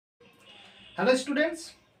Hello students,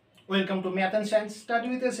 welcome to Math and Science Study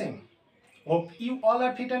with 𝙄𝙩'𝙨. Hope you all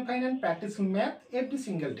are fit and fine and practicing math every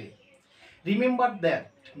single day. Remember that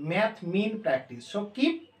math means practice, so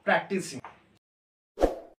keep practicing.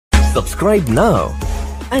 Subscribe now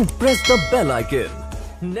and press the bell icon.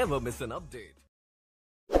 Never miss an update.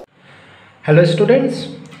 Hello students,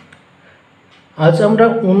 আজ আমরা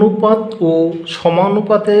অনুপাত ও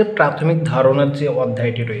সমানুপাতের প্রাথমিক ধারণার যে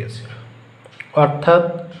অধ্যায়টি রয়েছে অর্থাৎ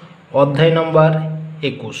অধ্যায় নম্বর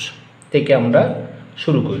 21 থেকে আমরা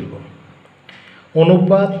শুরু করব।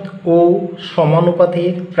 অনুপাত ও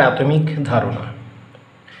সমানুপাতের প্রাথমিক ধারণা।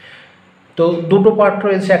 তো দুটো পার্ট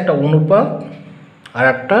রয়েছে, একটা অনুপাত আর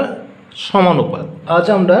একটা সমানুপাত। আজ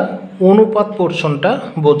আমরা অনুপাত পোরশনটা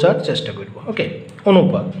বোঝার চেষ্টা করব। ওকে,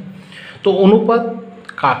 অনুপাত। তো অনুপাত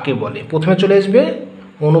কাকে বলে? প্রথমে চলে আসবে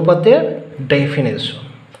অনুপাতের ডেফিনেশন।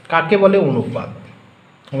 কাকে বলে অনুপাত?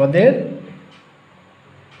 আমাদের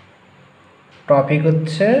টপিক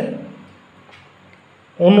হচ্ছে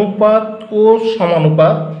অনুপাত ও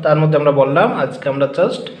সমানুপাত। তার মধ্যে আমরা বললাম আজকে আমরা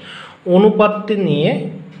জাস্ট অনুপাতটি নিয়ে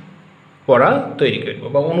পড়া তৈরি করব,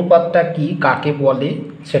 বা অনুপাতটা কি, কাকে বলে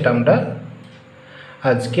সেটা আমরা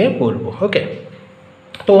আজকে পড়ব। ওকে,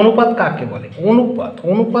 তো অনুপাত কাকে বলে? অনুপাত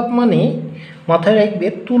অনুপাত মানে মাথায় রাখবে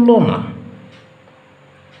তুলনা,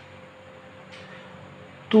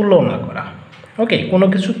 তুলনা করা। ওকে, কোনো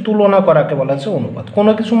কিছু তুলনা করাকে বলা হচ্ছে অনুপাত।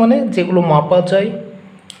 কোনো কিছু মানে যেগুলো মাপা যায়,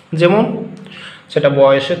 যেমন সেটা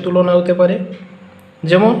বয়সের তুলনা হতে পারে,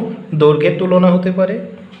 যেমন দৈর্ঘ্যের তুলনা হতে পারে।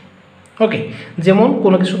 ওকে, যেমন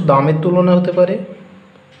কোনো কিছু দামের তুলনা হতে পারে।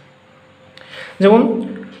 যেমন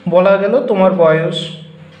বলা গেল তোমার বয়স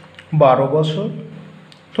 12 বছর,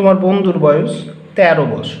 তোমার বন্ধুর বয়স 13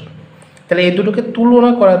 বছর। তাহলে এই দুটোকে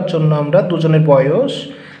তুলনা করার জন্য আমরা দুজনের বয়স,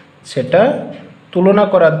 সেটা তুলনা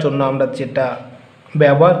করার জন্য আমরা যেটা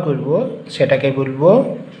ব্যবহার করব সেটাকে বলবো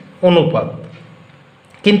অনুপাত।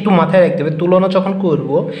 কিন্তু মাথায় রাখতে হবে তুলনা যখন করব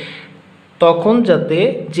তখন যাতে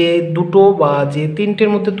যে দুটো বা যে তিনটের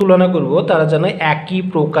মধ্যে তুলনা করব তারা যেন একই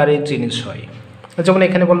প্রকারের জিনিস হয়। যেমন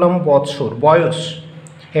এখানে বললাম বছর, বয়স,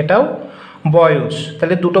 এটাও বয়স,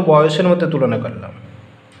 তাহলে দুটো বয়সের মধ্যে তুলনা করলাম।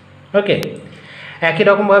 ওকে, একই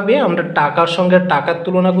রকমভাবে আমরা টাকার সঙ্গে টাকার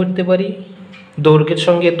তুলনা করতে পারি, দৈর্ঘ্যের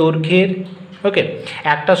সঙ্গে দৈর্ঘ্যের। ওকে,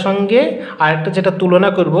 একটা সঙ্গে আরেকটা যেটা তুলনা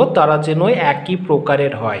করব তারা যেন একই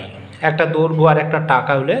প্রকারের হয়। একটা দৈর্ঘ্য আর একটা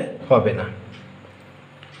টাকা হলে হবে না,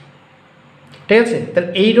 ঠিক আছে? তাহলে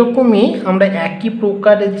এইরকমই আমরা একই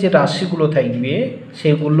প্রকারের যে রাশিগুলো থাকবে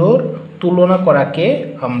সেগুলোর তুলনা করাকে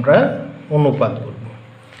আমরা অনুপাত করব।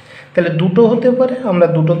 তাহলে দুটো হতে পারে, আমরা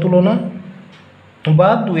দুটো তুলনা, বা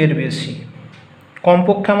দুয়ের বেশি।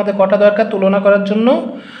 কমপক্ষে আমাদের কটা দরকার তুলনা করার জন্য?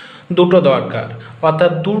 দুটো দরকার,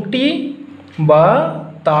 অর্থাৎ দুটি বা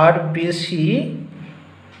তার বেশি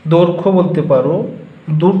দৈর্ঘ্য বলতে পারো,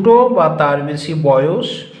 দুটো বা তার বেশি বয়স,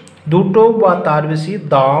 দুটো বা তার বেশি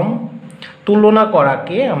দাম তুলনা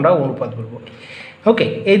করাকে আমরা অনুপাত বলবো। ওকে,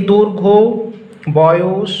 এই দৈর্ঘ্য,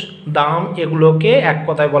 বয়স, দাম এগুলোকে এক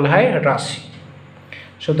কথায় বলা হয় রাশি।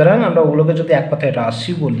 সুতরাং আমরা ওগুলোকে যদি এক কথায়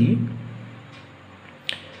রাশি বলি,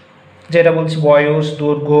 যেটা বলছি বয়স,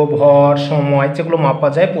 দৈর্ঘ্য, ভর, সময়, যেগুলো মাপা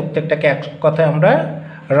যায় প্রত্যেকটাকে এক কথায় আমরা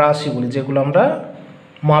রাশি বলি, যেগুলো আমরা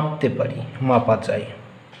মাপতে পারি, মাপা যায়।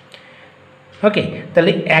 ওকে,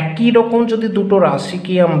 তাহলে একই রকম যদি দুটো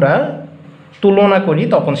রাশিকে আমরা তুলনা করি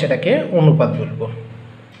তখন সেটাকে অনুপাত বলবো।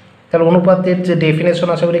 তাহলে অনুপাতের যে ডেফিনেশন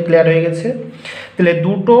আশা করি ক্লিয়ার হয়ে গেছে। তাহলে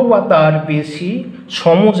দুটো বা তার বেশি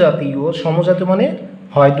সমজাতীয়, সমজাতীয় মানে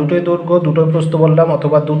হয় দুটোই দৈর্ঘ্য, দুটোই প্রস্থ বললাম,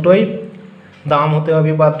 অথবা দুটোই দাম হতে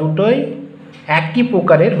হবে, বা দুটোই একই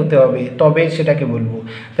প্রকারের হতে হবে, তবে সেটাকে বলবো।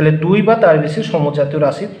 তাহলে দুই বা তার বেশি সমজাতীয়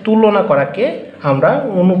রাশির তুলনা করাকে আমরা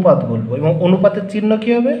অনুপাত বলবো। এবং অনুপাতের চিহ্ন কী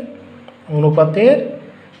হবে? অনুপাতের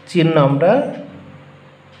চিহ্ন আমরা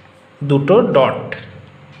দুটো ডট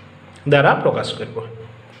দ্বারা প্রকাশ করব।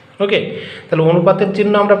 ওকে, তাহলে অনুপাতের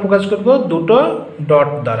চিহ্ন আমরা প্রকাশ করব দুটো ডট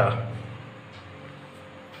দ্বারা।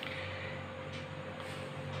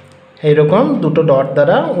 এইরকম দুটো ডট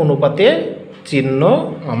দ্বারা অনুপাতের চিহ্ন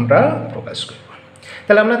আমরা প্রকাশ করব।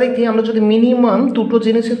 তাহলে আমরা দেখি, আমরা যদি মিনিমাম দুটো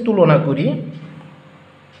জিনিসের তুলনা করি,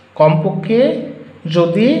 কমপক্ষে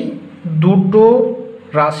যদি দুটো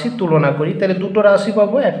রাশি তুলনা করি, তাহলে দুটো রাশি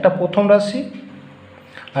পাবো, একটা প্রথম রাশি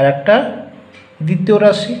আর একটা দ্বিতীয়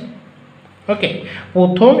রাশি। ওকে,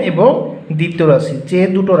 প্রথম এবং দ্বিতীয় রাশি, যে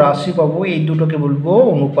দুটো রাশি পাবো এই দুটোকে বলবো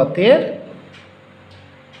অনুপাতের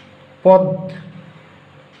পদ।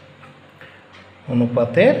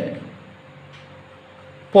 অনুপাতের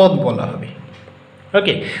পদ বলা হবে।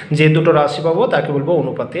 ওকে, যে দুটো রাশি পাবো তাকে বলবো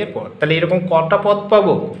অনুপাতের পদ। তাহলে এরকম কটা পদ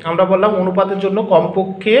পাবো? আমরা বললাম অনুপাতের জন্য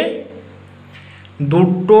কমপক্ষে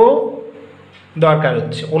দুটো দরকার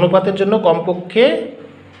হচ্ছে। অনুপাতের জন্য কমপক্ষে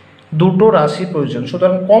দুটো রাশি প্রয়োজন,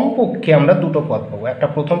 সুতরাং কমপক্ষে আমরা দুটো পদ পাবো, একটা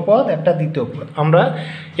প্রথম পদ একটা দ্বিতীয় পদ। আমরা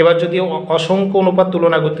এবার যদি অসংখ্য অনুপাত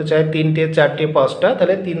তুলনা করতে চাই 3টে 4টে 5টা,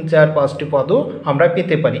 তাহলে 3 4 5টি পদও আমরা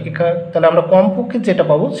পেতে পারি। তাহলে আমরা কমপক্ষে যেটা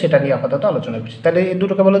পাবো সেটা নিয়ে আপাতত আলোচনা করছি। তাহলে এই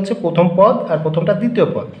দুটোকে বলা হচ্ছে প্রথম পদ আর প্রথমটা দ্বিতীয়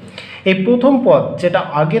পদ। এই প্রথম পদ যেটা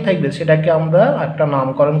আগে থাকবে সেটাকে আমরা একটা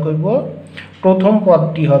নামকরণ করব। প্রথম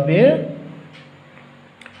পদটি হবে,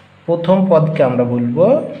 প্রথম পদকে আমরা বলবো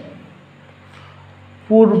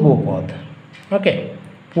পূর্বপদ। ওকে,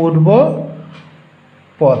 পূর্ব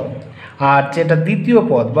পদ। আর যেটা দ্বিতীয়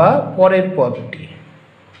পদ বা পরের পদটি,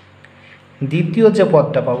 দ্বিতীয় যে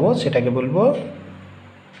পদটা পাবো সেটাকে বলবো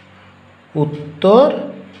উত্তর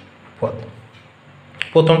পদ।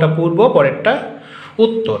 প্রথমটা পূর্ব, পরেরটা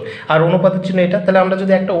উত্তর। আর অনুপাতের চিহ্ন এটা। তাহলে আমরা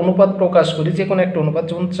যদি একটা অনুপাত প্রকাশ করি, যে কোনো একটা অনুপাত,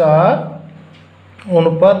 যেমন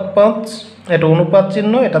 4:5, এটা অনুপাত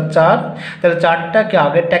চিহ্ন, এটা 4, তাহলে 4টাকে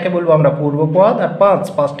আগেরটাকে বলবো আমরা পূর্বপদ, আর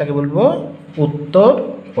 5টাকে বলবো উত্তর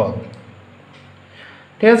পদ।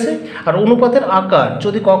 ঠিক আছে। আর অনুপাতের আকার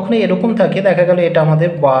যদি কখনো এরকম থাকে, দেখা গেল এটা আমাদের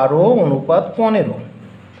 12:15,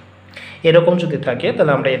 এরকম যদি থাকে,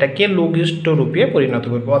 তাহলে আমরা এটাকে লঘিষ্ঠ রূপে পরিণত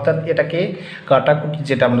করবো। অর্থাৎ এটাকে কাটাকুটি,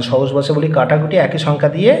 যেটা আমরা সহজ ভাষায় বলি কাটাকুটি, একই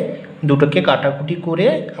সংখ্যা দিয়ে দুটোকে কাটাকুটি করে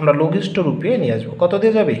আমরা লঘিষ্ঠ রূপে নিয়ে আসবো। কত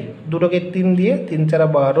দিয়ে যাবে? দুটোকে 3 দিয়ে, 3 4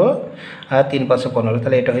 12 আর 3 5 15,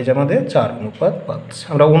 তাহলে এটা হয়ে যাবে আমাদের 4:5।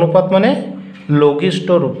 আমরা অনুপাত মানে লঘিষ্ঠ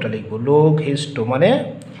রূপটা লিখবো। লঘিষ্ঠ মানে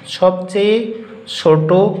সবচেয়ে ছোট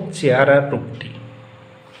চেহারার রূপটি।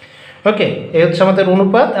 ওকে, এই হচ্ছে আমাদের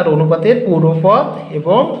অনুপাত। আর অনুপাতের পূর্বপদ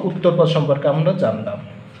এবং উত্তরপদ সম্পর্কে আমরা জানলাম।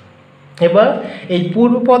 এবার এই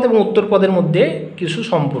পূর্বপদ এবং উত্তরপদের মধ্যে কিছু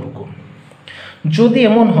সম্পর্ক। যদি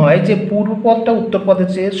এমন হয় যে পূর্বপদটা উত্তরপদের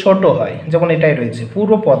চেয়ে ছোট হয়, যেমন এটাই রয়েছে,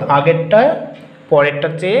 পূর্বপদ আগেরটা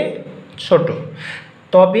পরেরটার চেয়ে ছোট,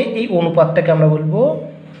 তবে এই অনুপাতটাকে আমরা বলবো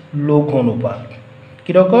লঘু অনুপাত।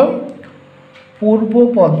 কীরকম?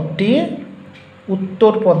 পূর্বপদটি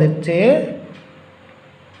উত্তরপদের চেয়ে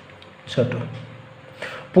ছোট।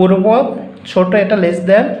 পূর্বপদ ছোট, এটা লেস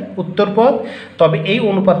দেন উত্তরপদ, তবে এই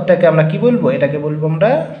অনুপাতটাকে আমরা কি বলবো? এটাকে বলবো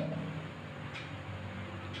আমরা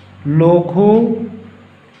লঘু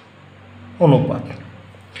অনুপাত।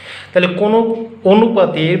 তাহলে কোনো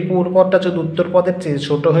অনুপাতে পূর্বপদটা যদি উত্তরপদের চেয়ে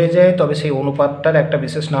ছোট হয়ে যায়, তবে সেই অনুপাতটার একটা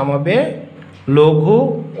বিশেষ নাম হবে লঘু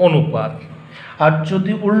অনুপাত। আর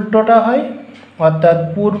যদি উল্টোটা হয়, অর্থাৎ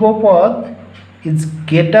পূর্বপদ ইজ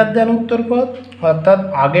গ্রেটার দ্যান উত্তরপদ, অর্থাৎ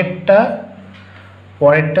আগেরটা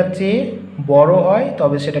পরেরটার চেয়ে বড় হয়,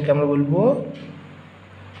 তবে সেটাকে আমরা বলবো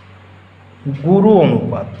গুরু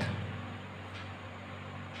অনুপাত।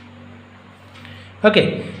 ওকে,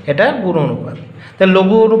 এটা গুরু অনুপাত। তাহলে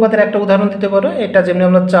লঘু অনুপাতের একটা উদাহরণ দিতে পারো। এটা যেমনি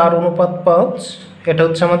আমরা 4:5, এটা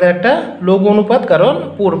হচ্ছে আমাদের একটা লঘু অনুপাত, কারণ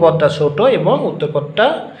পূর্বপদটা ছোট এবং উত্তরপদটা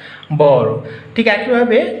বড়। ঠিক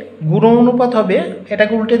একইভাবে গুরু অনুপাত হবে,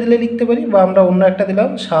 এটাকে উল্টে দিলে লিখতে পারি, বা আমরা অন্য একটা দিলাম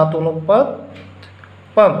 7:5,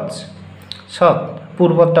 7,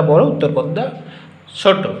 পূর্বপদটা বড় উত্তরপদটা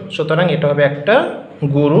ছোট, সুতরাং এটা হবে একটা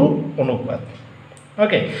গুরু অনুপাত।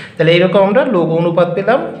 ওকে, তাহলে এইরকম আমরা লঘু অনুপাত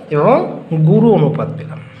পেলাম এবং গুরু অনুপাত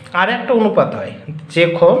পেলাম। আর একটা অনুপাত হয়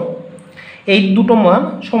যখন এই দুটো মান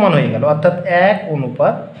সমান হয়ে গেল, অর্থাৎ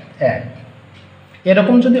 1:1,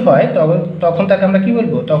 এরকম যদি হয় তখন তাকে আমরা কি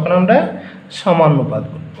বলবো? তখন আমরা সমানুপাত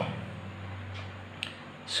বলবো।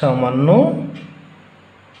 সমানুপাত।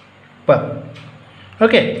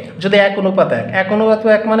 ওকে, যদি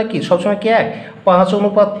 1:1 মানে কি? সবসময় কি 1?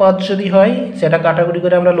 5:5 যদি হয়, সেটা কাটাকুটি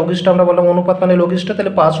করে আমরা লঘিষ্ঠ, আমরা বললাম অনুপাত মানে লঘিষ্ঠ,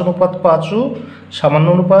 তাহলে 5:5 সামান্য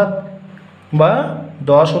অনুপাত, বা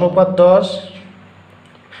 10:10,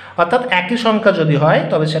 অর্থাৎ একই সংখ্যা যদি হয়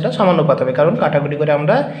তবে সেটা সমানুপাত হবে, কারণ কাটাকুটি করে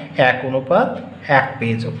আমরা 1:1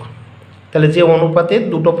 পেয়ে যাব। তাহলে যে অনুপাতের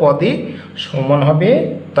দুটো পদই সমান হবে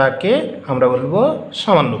তাকে আমরা বলবো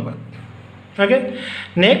সমানুপাত। ওকে,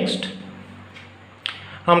 নেক্সট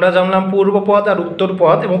আমরা জানলাম পূর্বপদ আর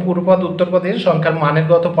উত্তরপদ, এবং পূর্বপদ উত্তরপদের সংখ্যার মানের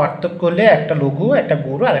গত পার্থক্য হলে একটা লঘু, একটা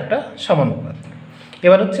গুরু আর একটা সমানুপাত।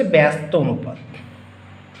 এবার হচ্ছে ব্যস্ত অনুপাত।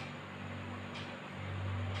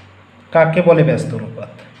 কাকে বলে ব্যস্ত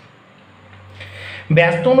অনুপাত?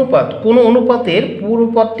 ব্যস্ত অনুপাত কোন অনুপাতের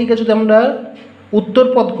পূর্বপদটিকে যদি আমরা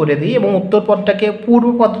উত্তরপদ করে দিই এবং উত্তরপদটাকে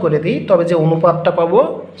পূর্বপদ করে দিই, তবে যে অনুপাতটা পাবো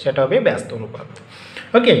সেটা হবে ব্যস্ত অনুপাত।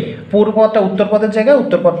 ওকে, পূর্বপদটা উত্তরপদের জায়গায়,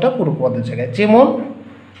 উত্তরপদটা পূর্বপদের জায়গায়। যেমন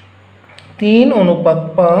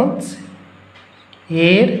 3:5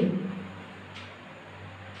 এর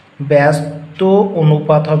ব্যস্ত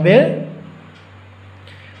অনুপাত হবে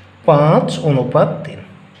 5:3।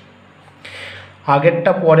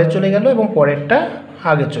 আগেরটা পরে চলে গেল এবং পরেরটা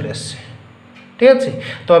আগে চলে এসছে। ঠিক আছে,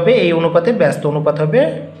 তবে এই অনুপাতে ব্যস্ত অনুপাত হবে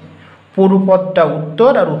পূর্ব পদটা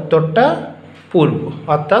উত্তর আর উত্তরটা পূর্ব,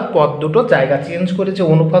 অর্থাৎ পদ দুটো জায়গা চেঞ্জ করে যে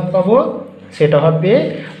অনুপাত পাবো সেটা হবে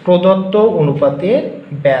প্রদত্ত অনুপাতের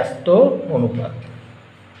ব্যস্ত অনুপাত।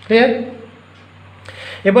 ক্লিয়ার?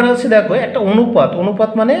 এবার হচ্ছে দেখো একটা অনুপাত,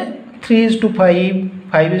 অনুপাত মানে 3:5,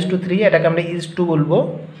 5:3, এটাকে আমরা 1:2 বলবো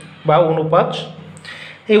বা অনুপাত।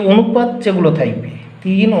 এই অনুপাত যেগুলো থাকবে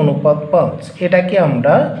 3:5, এটাকে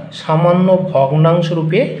আমরা সামান্য ভগ্নাংশ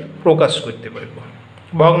রূপে প্রকাশ করতে পারব।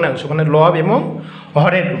 ভগ্নাংশ মানে লব এবং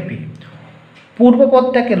হরের রূপে। পূর্ব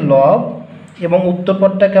পদটাকে লব এবং উত্তর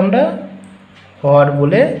পদটাকে আমরা হর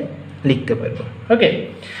বলে লিখতে পারব। ওকে,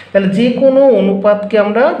 তাহলে যে কোনো অনুপাতকে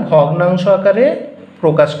আমরা ভগ্নাংশ আকারে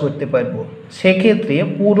প্রকাশ করতে পারব। সেক্ষেত্রে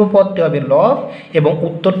পূর্ব পদটি হবে লব এবং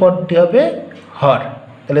উত্তর পদটি হবে হর।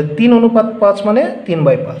 তাহলে 3:5 মানে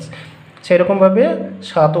 3/5। সেরকমভাবে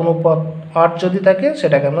 7:8 যদি থাকে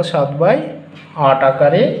সেটাকে আমরা 7/8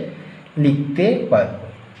 আকারে লিখতে পারব।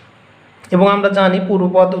 এবং আমরা জানি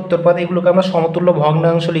পূর্বপদ উত্তরপদ এগুলোকে আমরা সমতুল্য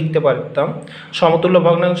ভগ্নাংশ লিখতে পারতাম। সমতুল্য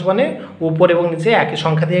ভগ্নাংশ মানে উপর এবং নিচে একই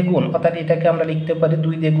সংখ্যা দিয়ে গুণ, অর্থাৎ এটাকে আমরা লিখতে পারি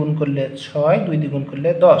 2 দিয়ে গুণ করলে 6, 2 দিয়ে গুণ করলে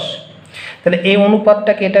 10। তাহলে এই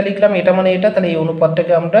অনুপাতটাকে এটা লিখলাম, এটা মানে এটা, তাহলে এই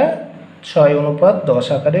অনুপাতটাকে আমরা 6:10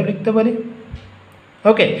 আকারেও লিখতে পারি।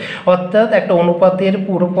 ওকে, অর্থাৎ একটা অনুপাতের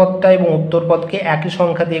পূর্বপদটা এবং উত্তরপদকে একই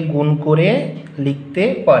সংখ্যা দিয়ে গুণ করে লিখতে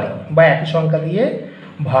পারি বা একই সংখ্যা দিয়ে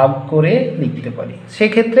ভাগ করে লিখতে পারি।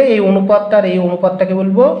 সেক্ষেত্রে এই অনুপাতটা আর এই অনুপাতটাকে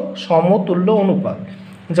বলবো সমতুল্য অনুপাত।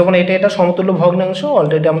 যেমন এটা সমতুল্য ভগ্নাংশ,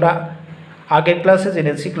 অলরেডি আমরা আগের ক্লাসে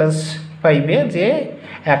জেনেছি ক্লাস 5-এ যে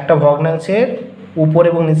একটা ভগ্নাংশের উপর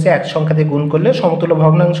এবং নিচে এক সংখ্যা দিয়ে গুণ করলে সমতুল্য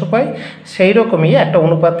ভগ্নাংশ পাই। সেই রকমই একটা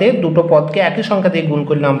অনুপাতে দুটো পদকে একই সংখ্যা দিয়ে গুণ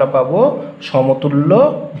করলে আমরা পাবো সমতুল্য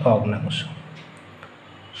ভগ্নাংশ,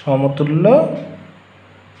 সমতুল্য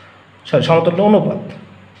অনুপাত।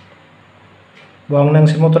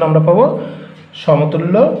 ভগ্নাংশের মতন আমরা পাবো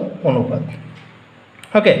সমতুল্য অনুপাত।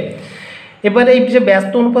 ওকে, এবারে এই যে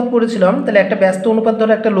ব্যস্ত অনুপাত পড়েছিলাম, তাহলে একটা ব্যস্ত অনুপাত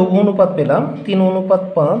ধরো একটা লঘু অনুপাত পেলাম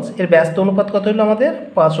 3:5, এর ব্যস্ত অনুপাত কত হলো আমাদের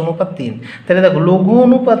 5:3। তাহলে দেখো লঘু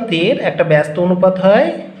অনুপাতের একটা ব্যস্ত অনুপাত হয়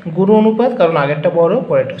গুরু অনুপাত, কারণ আগেরটা বড়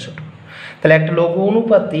পরেরটা ছোট। তাহলে একটা লঘু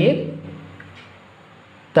অনুপাতের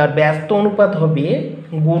তার ব্যস্ত অনুপাত হবে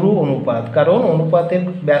গুরু অনুপাত, কারণ অনুপাতের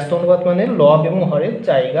ব্যস্ত অনুপাত মানে লব এবং হরের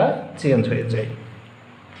জায়গা চেঞ্জ হয়ে যায়।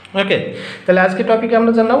 ওকে, তাহলে আজকে টপিকে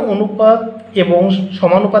আমরা জানলাম অনুপাত এবং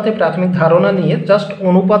সমানুপাতের প্রাথমিক ধারণা নিয়ে জাস্ট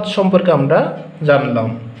অনুপাত সম্পর্কে আমরা জানলাম।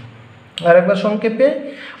 আর একবার সংক্ষেপে,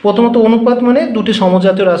 প্রথমত অনুপাত মানে দুটি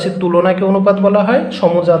সমজাতীয় রাশির তুলনাকে অনুপাত বলা হয়।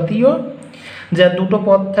 সমজাতীয় যা দুটো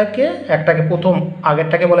পদ থাকে, একটাকে প্রথম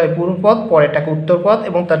আগেরটাকে বলা হয় পূর্বপদ, পরেরটাকে উত্তরপদ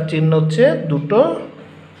এবং তার চিহ্ন হচ্ছে দুটো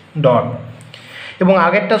ডট, এবং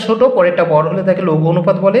আগেরটা ছোট পরেরটা বড় হলে তাকে লঘু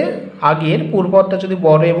অনুপাত বলে। আগের পূর্বপদটা যদি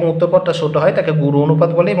বড় এবং উত্তরপদটা ছোট হয় তাকে গুরু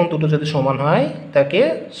অনুপাত বলে, এবং দুটো যদি সমান হয় তাকে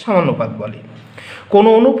সমানুপাত বলে। কোনো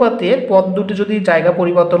অনুপাতের পদ দুটি যদি জায়গা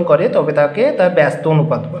পরিবর্তন করে তবে তাকে তার ব্যস্ত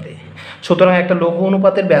অনুপাত বলে। সুতরাং একটা লঘু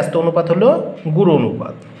অনুপাতের ব্যস্ত অনুপাত হলো গুরু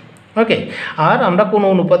অনুপাত। ওকে, আর আমরা কোনো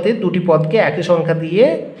অনুপাতের দুটি পদকে একই সংখ্যা দিয়ে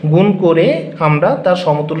গুণ করে আমরা তার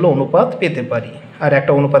সমতুল্য অনুপাত পেতে পারি। আর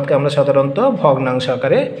একটা অনুপাতকে আমরা সাধারণত ভগ্নাংশ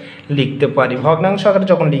আকারে লিখতে পারি। ভগ্নাংশ আকারে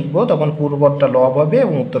যখন লিখব তখন পূর্বপদটা লব হবে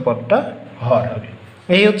এবং উত্তরপদটা হর হবে।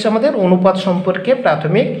 এই হচ্ছে আমাদের অনুপাত সম্পর্কে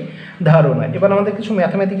প্রাথমিক ধারণা। এবার আমাদের কিছু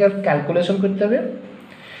ম্যাথমেটিক্যাল ক্যালকুলেশন করতে হবে।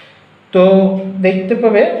 তো দেখতে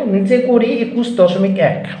পাবে নিচে করি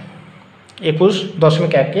 21.1,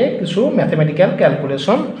 21.1-এ কিছু ম্যাথমেটিক্যাল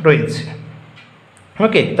ক্যালকুলেশন রয়েছে।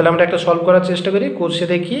 ওকে, তাহলে আমরা একটা সলভ করার চেষ্টা করি। কোর্সে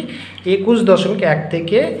দেখি 21.1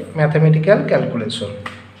 থেকে ম্যাথমেটিক্যাল ক্যালকুলেশন।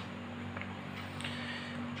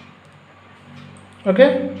 ওকে,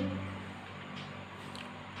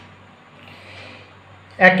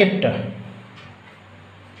 একেরটা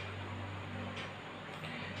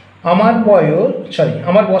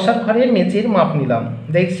আমার বসার ঘরের মেঝের মাপ নিলাম।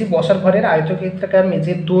 দেখছি বসার ঘরের আয়তক্ষেত্রাকার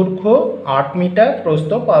মেঝের দৈর্ঘ্য 8 মিটার,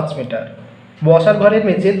 প্রস্থ 5 মিটার। বসার ঘরের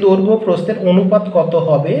মেঝের দৈর্ঘ্য প্রস্থের অনুপাত কত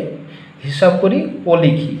হবে হিসাব করি ও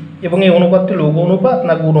লিখি, এবং এই অনুপাতটি লঘু অনুপাত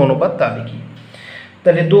না গুরু অনুপাত তা লিখি।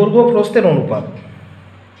 তাহলে দৈর্ঘ্য প্রস্থের অনুপাত,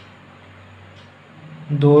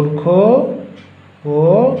 দৈর্ঘ্য ও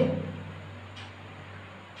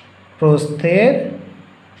প্রস্থের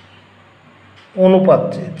অনুপাত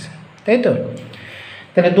চেয়েছে, তাই তো?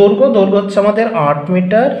 তাহলে দৈর্ঘ্য হচ্ছে আমাদের 8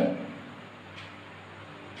 মিটার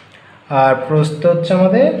আর প্রস্থ হচ্ছে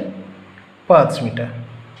আমাদের 5 মিটার।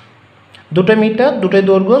 দুটো মিটার দুটোই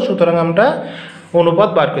দৈর্ঘ্য, সুতরাং আমরা অনুপাত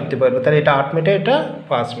বার করতে পারবো। তাহলে এটা 8 মিটার, এটা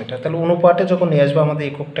 5 মিটার। তাহলে অনুপাতে যখন নিয়ে আসবো আমাদের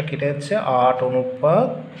এককটা কেটে যাচ্ছে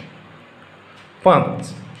 8:5।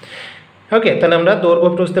 ওকে, তাহলে আমরা দৈর্ঘ্য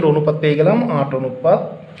প্রস্থের অনুপাত পেয়ে গেলাম 8:5।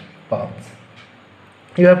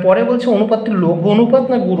 এবার পরে বলছে অনুপাতটি লঘু অনুপাত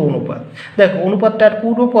না গুরু অনুপাত। দেখো অনুপাতটার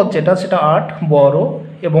পূর্বপদ যেটা সেটা 8 বড়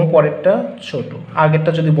এবং পরেরটা ছোট,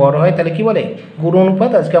 আগেরটা যদি বড় হয় তাহলে কি বলে গুরু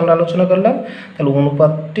অনুপাত। আজকে আমরা আলোচনা করলাম তাহলে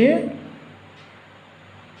অনুপাতটি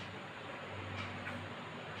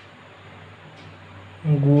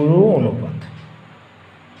গুরু অনুপাত।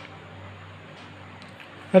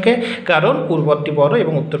 ওকে, কারণ পূর্বপদটি বড়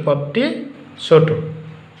এবং উত্তরপদটি ছোট।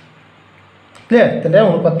 ক্লিয়ার? তাহলে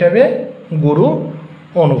অনুপাতটি হবে গুরু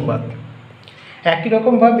অনুপাত। একই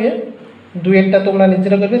রকমভাবে 2-এরটা তোমরা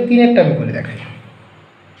নিজেরা করবে, 3-এরটা আমি করে দেখাই।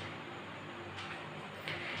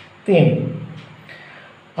 3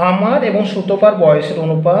 আমার এবং সুতপার বয়সের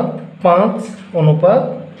অনুপাত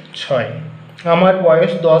 5:6। আমার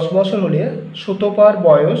বয়স 10 বছর হলে সুতপার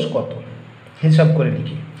বয়স কত, হিসাব করে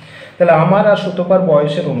লিখি। তাহলে আমার আর সুতপার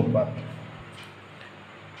বয়সের অনুপাত,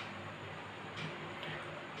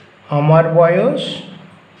 আমার বয়স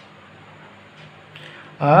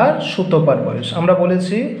আর সুতপার বয়স। আমরা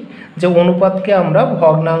বলেছি যে অনুপাতকে আমরা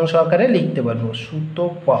ভগ্নাংশ আকারে লিখতে পারবো,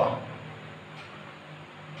 সুতপা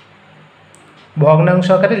ভগ্নাংশ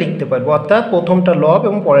আকারে লিখতে পারবো, অর্থাৎ প্রথমটা লব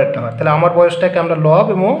এবং পরেরটা হর। তাহলে আমার বয়সটাকে আমরা লব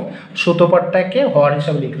এবং সুতপারটাকে হর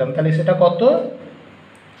হিসাবে লিখলাম। তাহলে সেটা কত,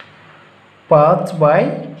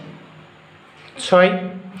 5/6।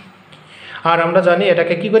 আর আমরা জানি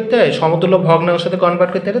এটাকে কি করতে হয়, সমতুল্য ভগ্নাংশতে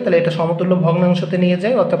কনভার্ট করতে হবে। তাহলে এটা সমতুল্য ভগ্নাংশতে নিয়ে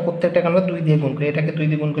যায়, অর্থাৎ প্রত্যেকটাকে আমরা 2 দিয়ে গুণ করি। এটাকে 2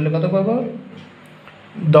 দিয়ে গুণ করলে কত পাবো,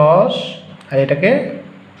 10, আর এটাকে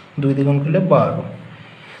 2 দিয়ে গুণ করলে 12।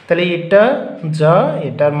 তাহলে এটা যা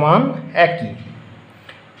এটার মান একই,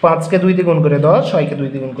 5কে 2 দিয়ে গুণ করে 10, 6কে 2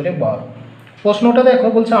 দিয়ে গুণ করে 12। প্রশ্নটা দেখো,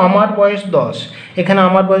 বলছে আমার বয়স 10, এখানে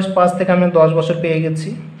আমার বয়স 5 থেকে আমি 10 বছর পেয়ে গেছি।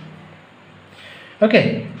 ওকে,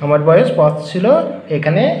 আমার বয়স 5 ছিল,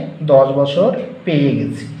 এখানে 10 বছর পেয়ে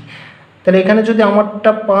গেছি। তাহলে এখানে যদি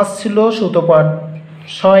আমারটা 5 ছিল, সুতপার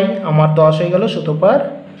 6, আমার 10 হয়ে গেল, সুতপার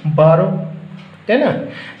 12, তাই না?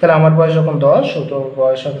 তাহলে আমার বয়স যখন 10, সুত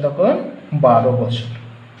বয়স হবে তখন 12 বছর।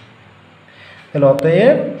 তাহলে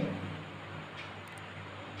অতএব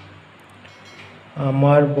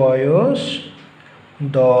আমার বয়স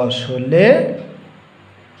 10 হলে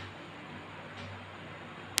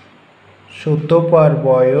সুতপার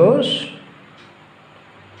বয়স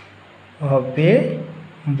হবে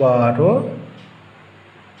 12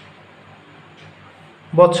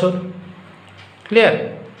 বছর। ক্লিয়ার?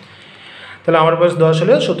 তাহলে আমার বয়স 10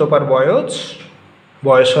 হলে সুতপার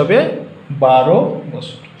বয়স হবে 12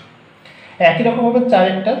 বছর। একই রকমভাবে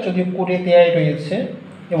 4-এরটা যদি করে দেওয়াই রয়েছে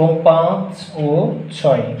এবং 5 ও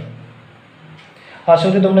 6,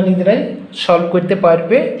 আসলে তোমরা নিজেরাই সলভ করতে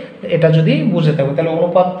পারবে এটা যদি বুঝে থাকো। তাহলে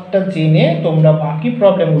অনুপাতটা জেনে তোমরা বাকি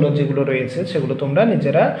প্রবলেমগুলো যেগুলো রয়েছে সেগুলো তোমরা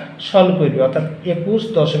নিজেরা সলভ করবে, অর্থাৎ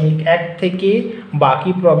 21.1 থেকে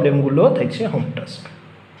বাকি প্রবলেমগুলো থাকছে হোম টাস্ক।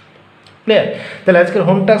 ক্লিয়ার? তাহলে আজকের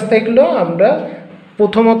হোম টাস্ক থাকলো আমরা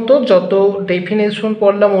প্রথমত যত ডেফিনেশন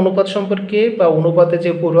পড়লাম অনুপাত সম্পর্কে বা অনুপাতে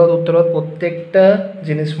যে পূর্বাদ উত্তরাদ প্রত্যেকটা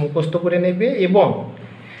জিনিস মুখস্থ করে নেবে এবং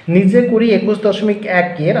নিজে করি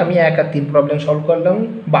 21.1-এর আমি 1 আর 3 প্রবলেম সলভ করলাম।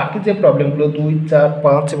 বাকি যে প্রবলেমগুলো 2, 4,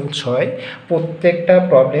 5 এবং 6 প্রত্যেকটা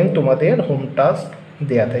প্রবলেম তোমাদের হোম টাস্ক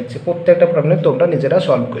দেওয়া থাকছে, প্রত্যেকটা প্রবলেম তোমরা নিজেরা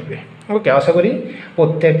সলভ করবে। ওকে, আশা করি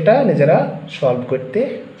প্রত্যেকটা নিজেরা সলভ করতে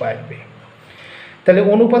পারবে। তাহলে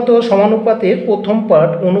অনুপাত ও সমানুপাতের প্রথম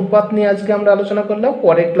পার্ট অনুপাত নিয়ে আজকে আমরা আলোচনা করলাম।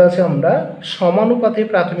 পরের ক্লাসে আমরা সমানুপাতের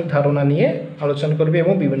প্রাথমিক ধারণা নিয়ে আলোচনা করব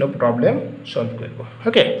এবং বিভিন্ন প্রবলেম সলভ করব।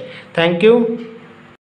 ওকে, থ্যাংক ইউ।